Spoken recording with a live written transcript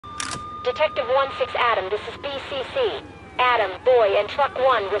Detective 1-6 Adam, this is BCC. Adam, Boy, and Truck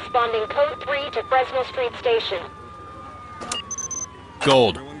 1 responding code 3 to Fresnal Street Station.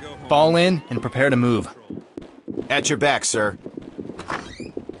 Gold. Fall in and prepare to move. At your back, sir.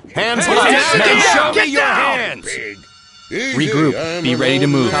 Hands down! up! Show me your hands! Regroup. Be ready to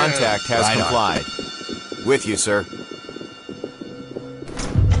move. Contact has complied. With you, sir.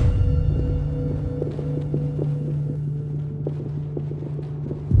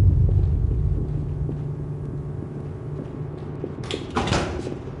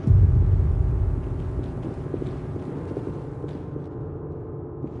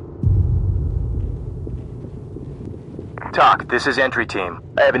 TOC, this is entry team.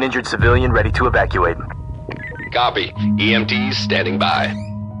 I have an injured civilian ready to evacuate. Copy. EMTs standing by.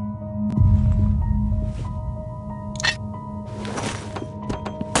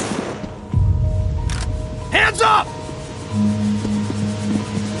 Hands up!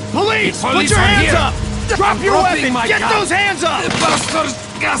 Police! Put your hands up! Drop your weapon! Get those hands up!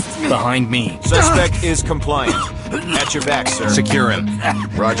 Behind me. Suspect is compliant. At your back, sir. Secure him.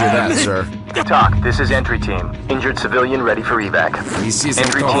 Roger that, sir. TOC, this is entry team. Injured civilian ready for evac.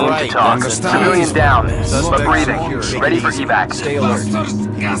 Entry team to TOC. Understood. Civilian down, Suspect but breathing. secured. Ready for evac. Stay alert.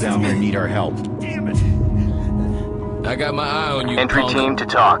 These down here need our help. I got my eye on you. Entry team to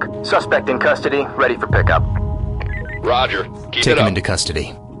TOC. Suspect in custody, ready for pickup. Roger. Keep Take it him up. into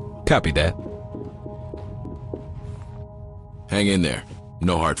custody. Copy that. Hang in there.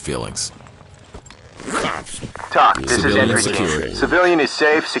 No hard feelings. TOC, this is Civilian entry secure. team. Civilian is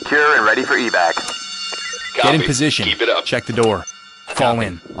safe, secure, and ready for evac. Copy. Get in position. Keep it up. Check the door. Fall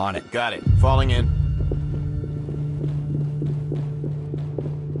in. On it. Got it. Falling in.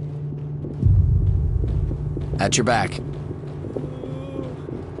 At your back.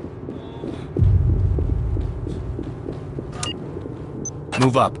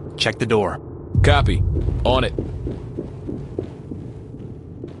 Move up. Check the door. Copy. On it.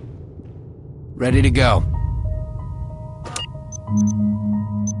 Ready to go.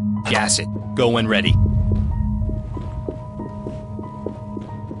 Gas it. Go when ready.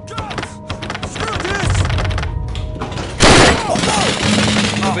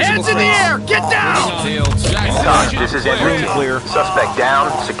 Hands in the air! Get down! TOC, this is entry team. Clear. Suspect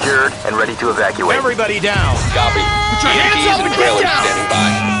down, secured, and ready to evacuate. Everybody down. Copy. Put your hands EMTs up and and get trailers down! standing by.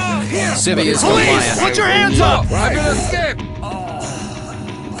 Civvy is Police! compliant. Put your hands up! I'm gonna escape!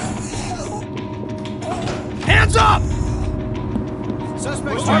 Hands up!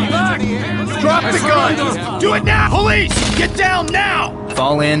 Suspect's Drop the gun! Do it now! Police! Get down now!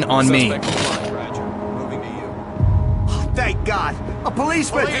 Fall in on me. Moving to you. Thank God! A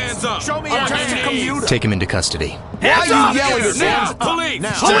policeman! Hands up! Show me I'm just a commuter! Take him into custody. Hands Why are up! you yelling at me? Now! Police!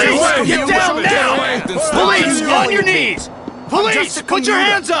 Now. Police! Get down now! Police! On your knees! Police! just a Put your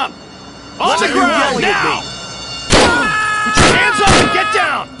commuter. hands up! On Why the are you ground yelling at now! me? Put your hands up and get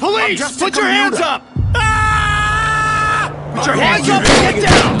down! Police! just a Put your hands commuter. up! Put your hands up and get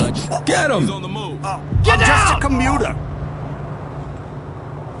down! Get him! He's on the move. Get I'm just a down! commuter!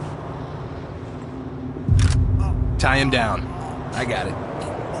 Tie him down. I got it.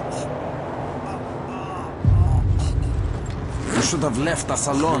 You should have left us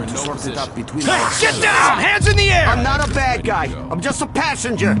alone to sort it out between Hey, us. get down! Hands in the air! I'm not a bad guy. I'm just a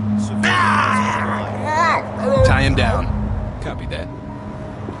passenger. Tie him down. Copy that.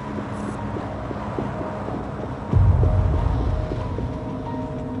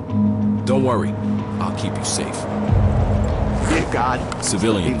 Don't worry. I'll keep you safe. Dear God.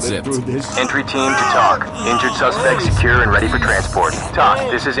 Civilian We lived zipped. through this. Entry team to TOC. Injured suspect secure and ready for transport.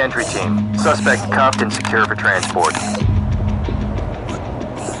 TOC, this is entry team. Suspect cuffed and secure for transport.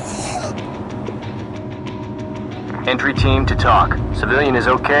 Entry team to TOC. Civilian is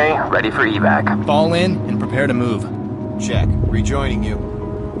okay, ready for evac. Fall in and prepare to move. Check. Rejoining you.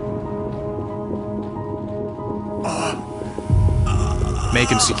 Make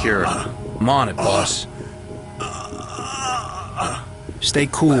him secure. I'm on it, boss. Stay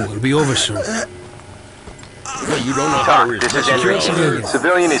cool. It'll be over soon. You don't know how to TOC, this is entry team.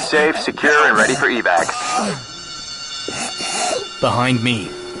 Civilian is safe, secure, and ready for evac. Behind me.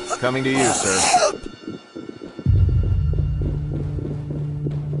 Coming to you, sir.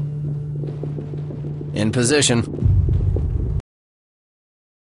 In position.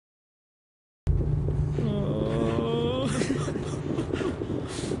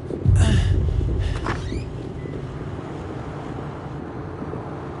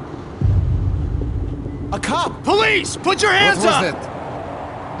 A cop! Police! Put your hands up!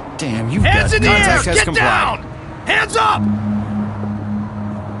 Damn, you've Hands got in the air! contact has Get complied. down! Hands up!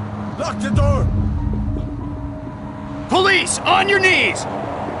 Lock the door! Police! On your knees!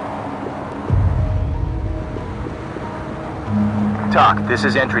 TOC, this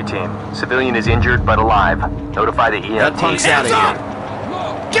is entry team. Civilian is injured but alive. Notify the That punk's EMTs. out of Hands here.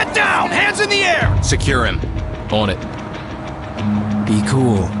 up! Get down! Hands in the air! Secure him. On it. Be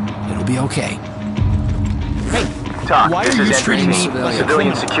cool. It'll be okay. TOC, Why this are is you entry treating team. me like a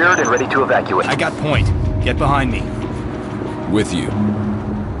Civilian criminal? secured and ready to evacuate. I got point. Get behind me. With you.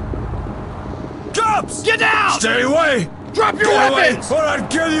 Cops! Get down! Stay away! Drop your weapons! or I'll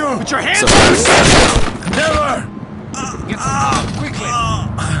kill you! Put your hands up! Never!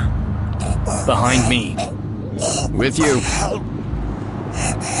 Behind me. With you.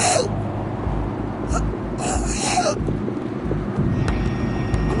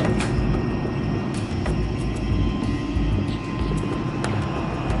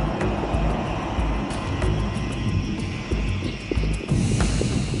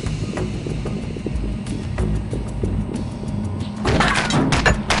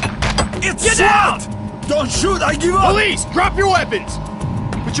 Get down! Don't shoot! I give up! Police, drop your weapons!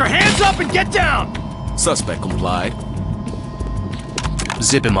 Put your hands up and get down! Suspect complied.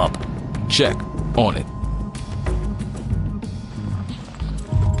 Zip him up. Check. On it.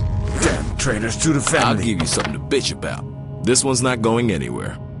 Damn traitors to the family. I'll give you something to bitch about. This one's not going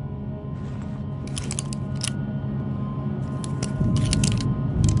anywhere.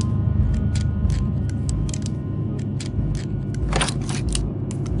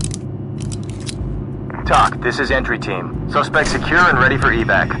 TOC, this is entry team. Suspect secure and ready for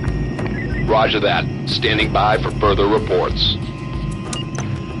evac. Roger that. Standing by for further reports.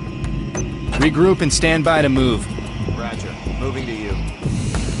 Regroup and stand by to move. Roger. Moving to you.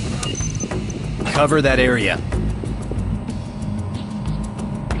 Cover that area.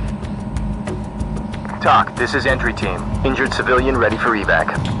 TOC, this is entry team. Injured civilian ready for evac.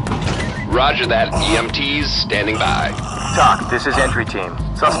 Roger that. EMTs standing by. TOC, this is entry team.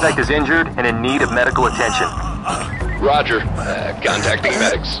 Suspect is injured and in need of medical attention. Roger. Contacting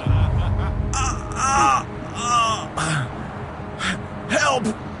medics. Help!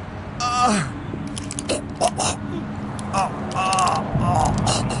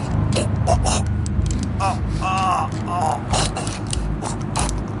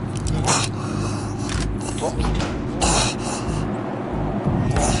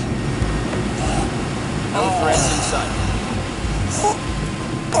 No threats in sight.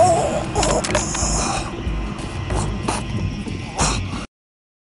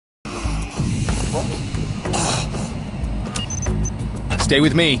 Stay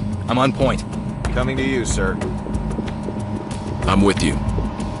with me. I'm on point. Coming to you, sir. I'm with you.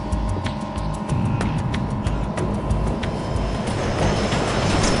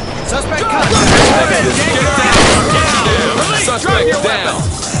 Suspect cut! Suspect down!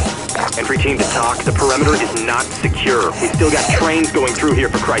 Entry team to TOC, the perimeter is not secure. We still got trains going through here,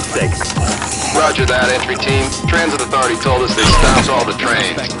 for Christ's sake. Roger that, entry team. Transit authority told us they stopped all the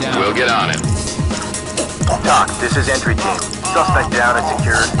trains. We'll get on it. TOC, this is entry team. Suspect down and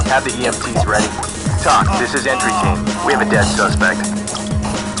secured. Have the EMTs ready. TOC, this is entry team. We have a dead suspect.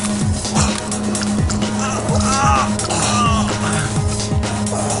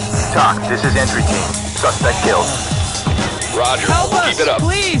 TOC, this is entry team. Suspect killed. Roger. Keep it up.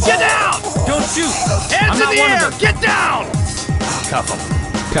 Please! Get down! Don't shoot! Hands in the air! Get down! Cuff him.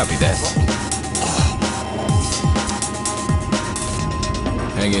 Copy that.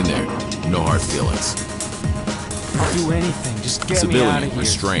 Hang in there. No hard feelings. Do anything, just get me out Civilian of here.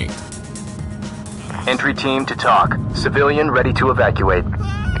 restrained. Entry team to TOC. Civilian ready to evacuate.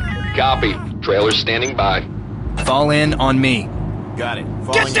 Copy. Trailer standing by. Fall in on me. Got it.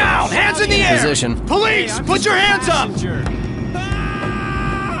 Get down! Hands in the air! Position. Police! Put your hands up!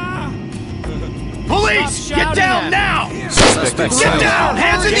 Police! Get down now! Suspect Get down!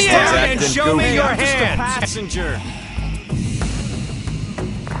 Hands in the air! And show me your hands!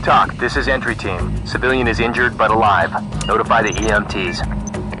 TOC, this is entry team. Civilian is injured but alive. Notify the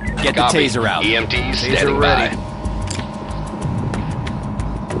EMTs. Get the Copy. taser out. EMTs standing by.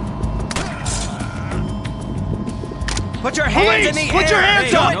 Put your hands in the air! Put your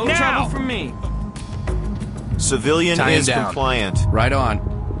hands up! No trouble for me. Civilian Tie him is down. compliant. Right on.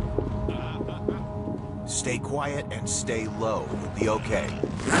 Stay quiet and stay low. You'll be okay.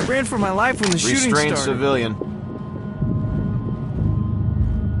 I ran for my life when the shooting Restrain started. civilian.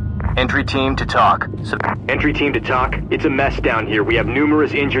 Entry team to TOC. Entry team to TOC, it's a mess down here. We have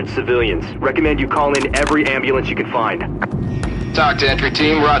numerous injured civilians. Recommend you call in every ambulance you can find. TOC to entry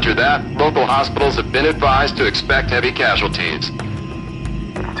team. Roger that. Local hospitals have been advised to expect heavy casualties.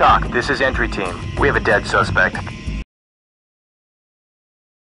 TOC, this is entry team. We have a dead suspect.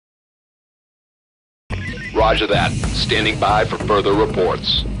 Roger that. Standing by for further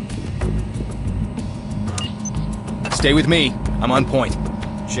reports. Stay with me. I'm on point.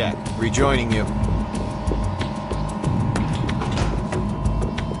 Check. Rejoining you.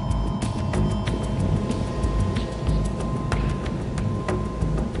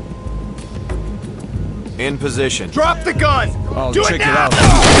 In position. Drop the gun! I'll Do check it it now! out.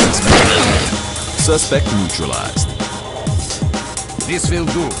 Suspect neutralized. This will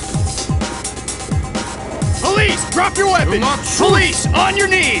do. Police, drop your weapons! Police, on your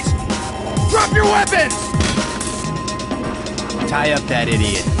knees! Drop your weapons! Tie up that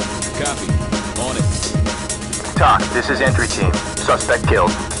idiot. Copy. On it. TOC, this is entry team. Suspect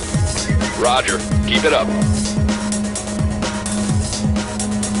killed. Roger. Keep it up.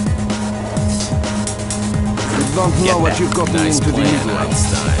 You don't know what you've got me Nice into the plan, middle of.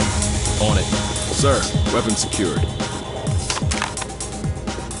 Einstein. On it. Sir, weapon secured.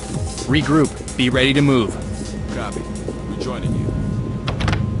 Regroup. Be ready to move. Copy. Rejoining you.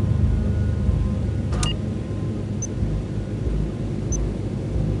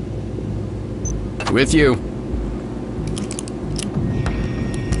 With you.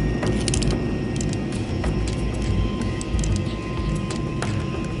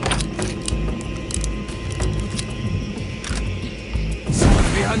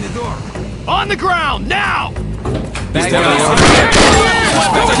 Behind the door. On the ground, now! Bag down.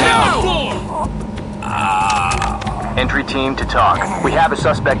 Entry team to TOC. We have a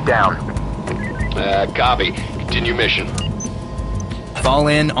suspect down. Copy. Continue mission. Fall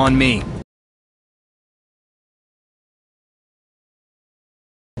in on me.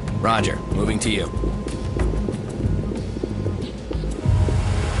 Roger. Moving to you.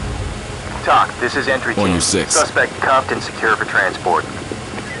 TOC, this is entry On team. your six. Suspect cuffed and secure for transport.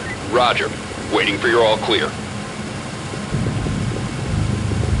 Roger. Waiting for your all clear.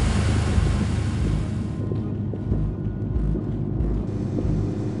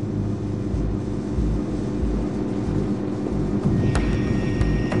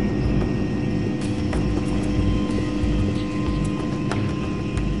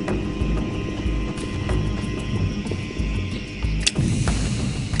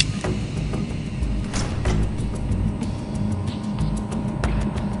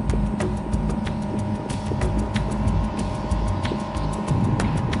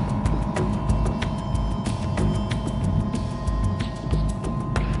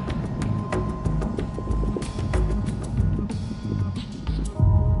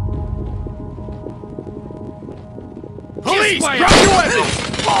 Police, drop your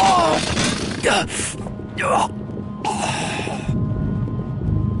weapons!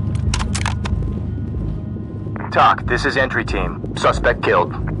 TOC, this is entry team. Suspect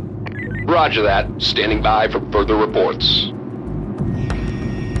killed. Roger that. Standing by for further reports.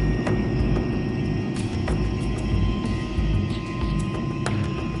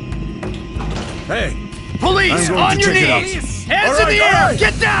 Hey! Police, I'm going on to your check it out. knees! Hands in the air!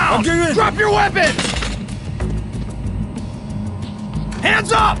 Get down! I'm getting in. Drop your weapons!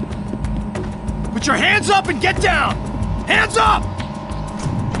 Hands up! Put your hands up and get down! Hands up!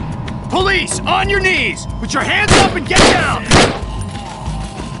 Police, on your knees! Put your hands up and get down!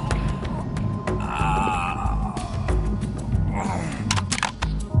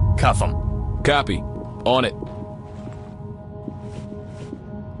 Cuff him. Copy. On it.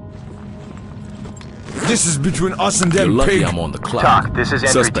 This is between us and You're them, lucky pig. I'm on the clock. TOC, this is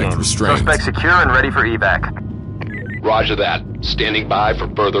entry Suspect team. restrained. Suspect secure and ready for evac. Roger that. Standing by for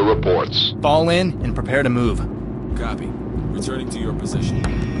further reports. Fall in and prepare to move. Copy. Returning to your position.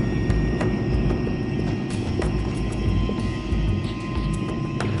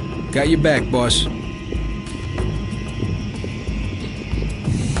 Got your back, boss.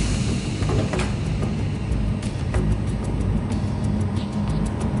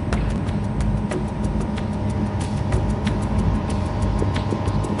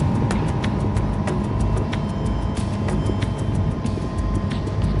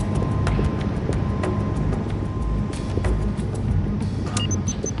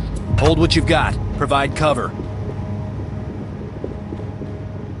 Hold what you've got. Provide cover.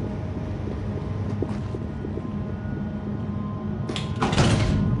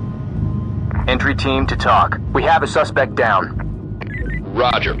 Entry team to TOC. We have a suspect down.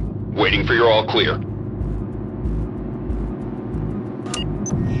 Roger. Waiting for your all clear.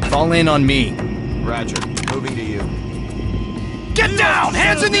 Fall in on me. Roger. Moving to you. Get down!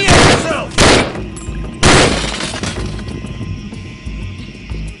 Hands in the air!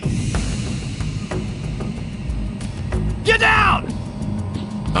 Get down!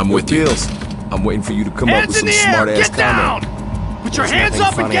 I'm with you. I'm waiting for you to come up with Hands in some the air! smart-ass Get down! comment. Put your hands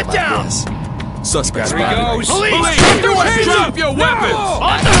up and get down! Suspect Here he spotted. goes. Police, drop your weapons!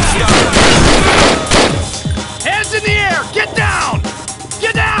 On the hands in the air! Get down!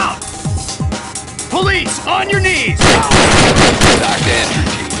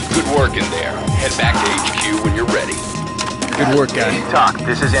 Head back to HQ when you're ready. Good work, guy. TOC,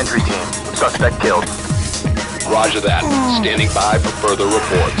 this is entry team. Suspect killed. Roger that. Standing by for further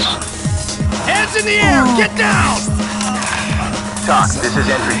reports. Hands in the air! Get down! TOC, this is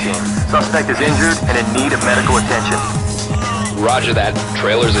entry team. Suspect is injured and in need of medical attention. Roger that.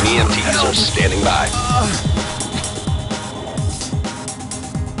 Trailers and EMTs are standing by.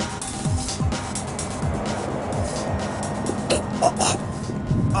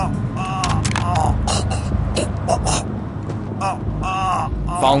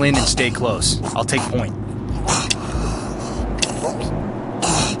 Fall in and stay close. I'll take point.